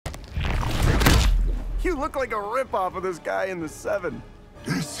You look like a ripoff of this guy in the 7.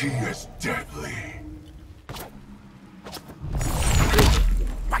 Is he as deadly?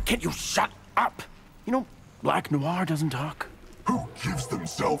 Why can't you shut up? You know, Black Noir doesn't talk. Who gives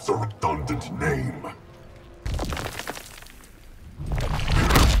themselves a redundant name?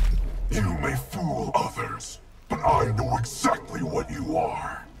 You may fool others, but I know exactly what you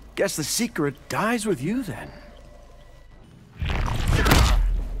are. Guess the secret dies with you then.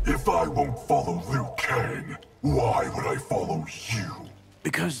 If I won't follow Liu Kang, why would I follow you?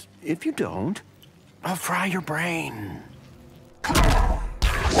 Because if you don't, I'll fry your brain.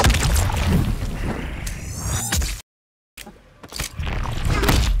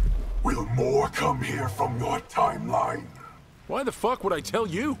 Will more come here from your timeline? Why the fuck would I tell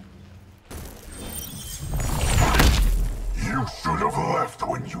you? You should have left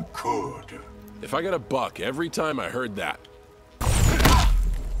when you could. If I got a buck every time I heard that.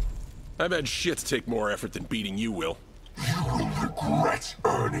 I've had shit to take more effort than beating you, Will. You will regret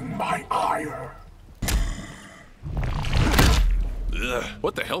earning my ire. Ugh,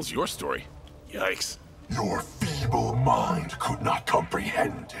 what the hell's your story? Yikes. Your feeble mind could not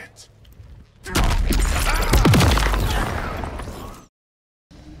comprehend it.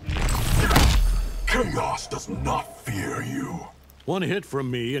 Chaos does not fear you. One hit from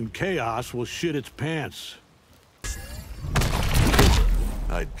me and Chaos will shit its pants.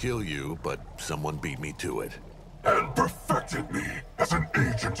 I'd kill you, but someone beat me to it. And perfected me as an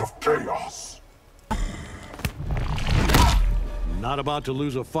agent of chaos. Not about to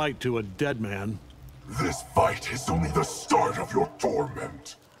lose a fight to a dead man. This fight is only the start of your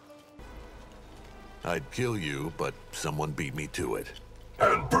torment. I'd kill you, but someone beat me to it.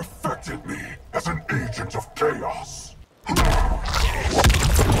 And perfected me as an agent of chaos.